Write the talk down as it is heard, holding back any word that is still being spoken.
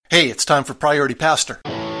Hey, it's time for Priority Pastor.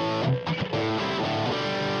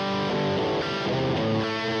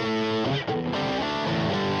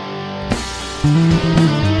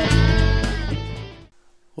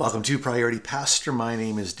 Welcome to Priority Pastor. My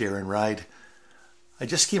name is Darren Ride. I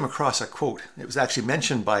just came across a quote. It was actually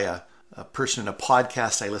mentioned by a person in a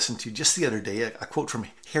podcast I listened to just the other day, a quote from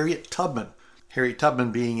Harriet Tubman. Harriet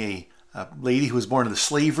Tubman being a lady who was born into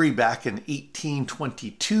slavery back in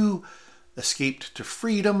 1822, escaped to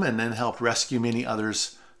freedom, and then helped rescue many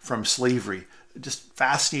others from slavery. Just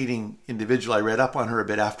fascinating individual. I read up on her a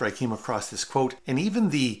bit after I came across this quote. And even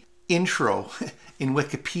the intro in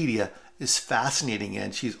Wikipedia is fascinating,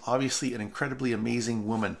 and she's obviously an incredibly amazing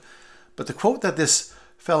woman. But the quote that this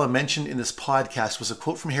fellow mentioned in this podcast was a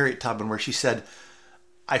quote from Harriet Tubman where she said,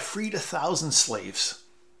 "I freed 1,000 slaves.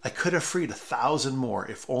 I could have freed 1,000 more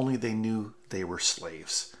if only they knew they were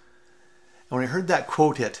slaves." And when I heard that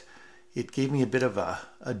quote, it gave me a bit of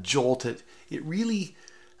a jolt. It really,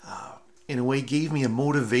 in a way, gave me a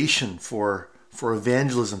motivation for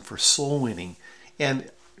evangelism, for soul winning.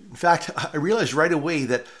 And in fact, I realized right away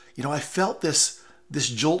that, I felt this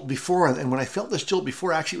jolt before. And when I felt this jolt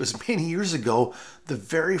before, actually, it was many years ago, the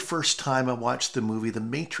very first time I watched the movie The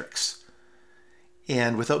Matrix.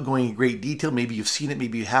 And without going in great detail, maybe you've seen it,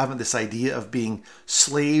 maybe you haven't, this idea of being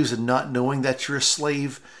slaves and not knowing that you're a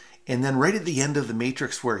slave. And then right at the end of The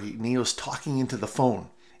Matrix, where Neo's talking into the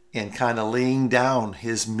phone and kind of laying down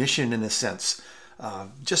his mission in a sense,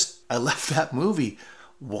 I left that movie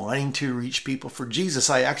wanting to reach people for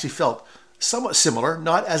Jesus. I actually felt somewhat similar,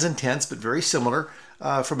 not as intense, but very similar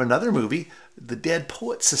from another movie, The Dead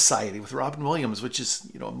Poets Society with Robin Williams, which is,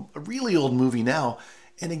 a really old movie now.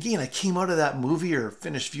 And again, I came out of that movie or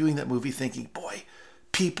finished viewing that movie thinking, boy,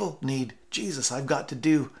 people need Jesus. I've got to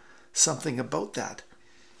do something about that.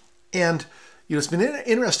 And, it's been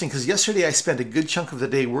interesting because yesterday I spent a good chunk of the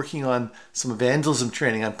day working on some evangelism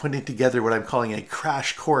training. I'm putting together what I'm calling a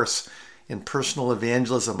crash course in personal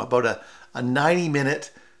evangelism, about a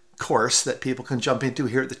 90-minute course that people can jump into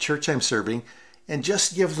here at the church I'm serving and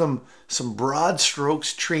just give them some broad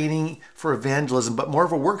strokes training for evangelism, but more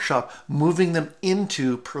of a workshop moving them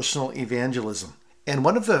into personal evangelism. And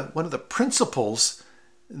one of the principles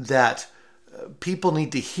that people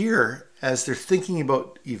need to hear as they're thinking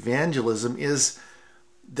about evangelism is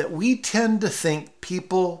that we tend to think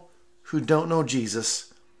people who don't know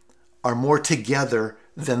Jesus are more together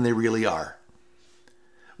than they really are.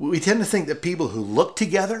 We tend to think that people who look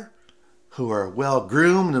together, who are well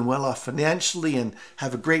groomed and well off financially and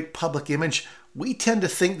have a great public image, we tend to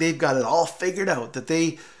think they've got it all figured out, that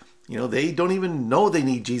they don't even know they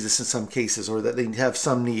need Jesus in some cases, or that they have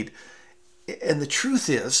some need. And the truth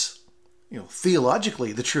is,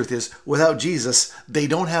 theologically, the truth is, without Jesus, they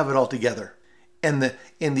don't have it all together. And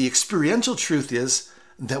the experiential truth is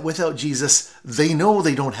that without Jesus, they know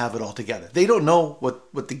they don't have it all together. They don't know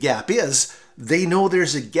what the gap is. They know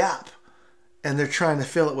there's a gap, and they're trying to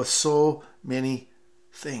fill it with so many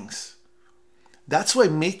things. That's why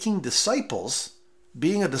making disciples,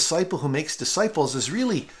 being a disciple who makes disciples, is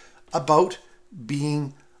really about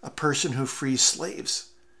being a person who frees slaves.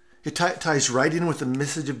 It ties right in with the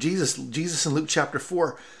message of Jesus. Jesus in Luke chapter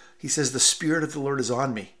 4, he says, "The Spirit of the Lord is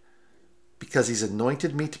on me, because he's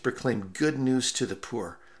anointed me to proclaim good news to the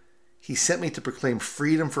poor. He sent me to proclaim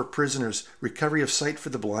freedom for prisoners, recovery of sight for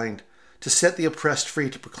the blind, to set the oppressed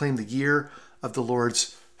free, to proclaim the year of the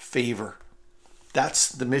Lord's favor." That's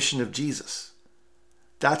the mission of Jesus.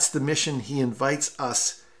 That's the mission he invites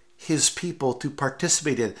us, his people, to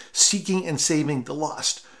participate in, seeking and saving the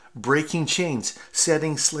lost, breaking chains,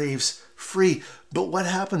 setting slaves free. But what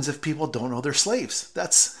happens if people don't know they're slaves?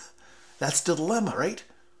 That's the dilemma, right?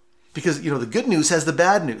 Because, the good news has the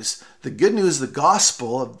bad news. The good news, the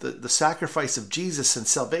gospel of the sacrifice of Jesus and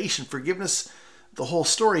salvation, forgiveness, the whole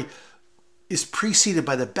story, is preceded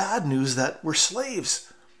by the bad news that we're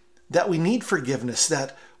slaves, that we need forgiveness,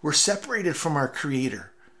 that we're separated from our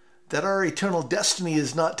Creator, that our eternal destiny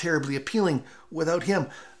is not terribly appealing without Him.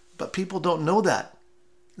 But people don't know that.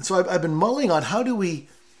 And so I've been mulling on how do we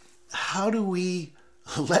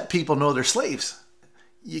let people know they're slaves?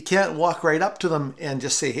 You can't walk right up to them and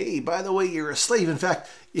just say, "Hey, by the way, you're a slave." In fact,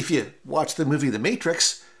 if you watch the movie The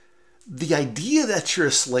Matrix, the idea that you're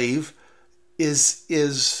a slave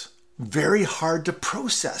is very hard to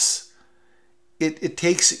process. It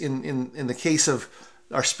takes, in the case of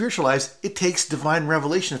our spiritual lives, it takes divine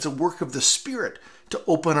revelation. It's a work of the Spirit to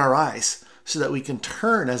open our eyes so that we can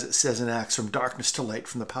turn, as it says in Acts, from darkness to light,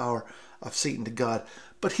 from the power of Satan to God.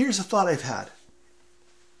 But here's a thought I've had.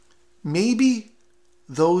 Maybe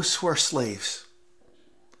those who are slaves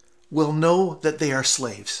will know that they are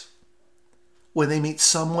slaves. when they meet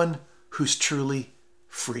someone who's truly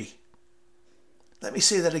free. Let me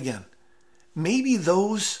say that again. Maybe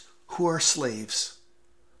those who are slaves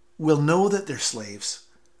will know that they're slaves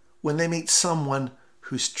when they meet someone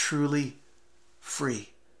who's truly free.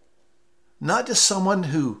 Not just someone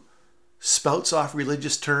who spouts off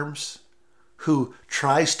religious terms, who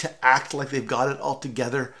tries to act like they've got it all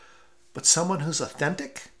together, but someone who's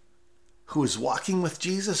authentic, who is walking with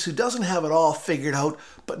Jesus, who doesn't have it all figured out,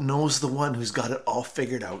 but knows the one who's got it all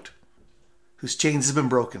figured out, whose chains have been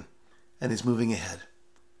broken and is moving ahead.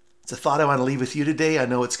 It's a thought I want to leave with you today. I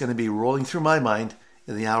know it's going to be rolling through my mind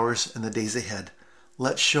in the hours and the days ahead.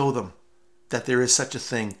 Let's show them that there is such a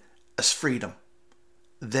thing as freedom.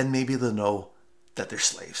 Then maybe they'll know that they're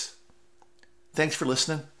slaves. Thanks for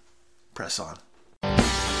listening. Press on.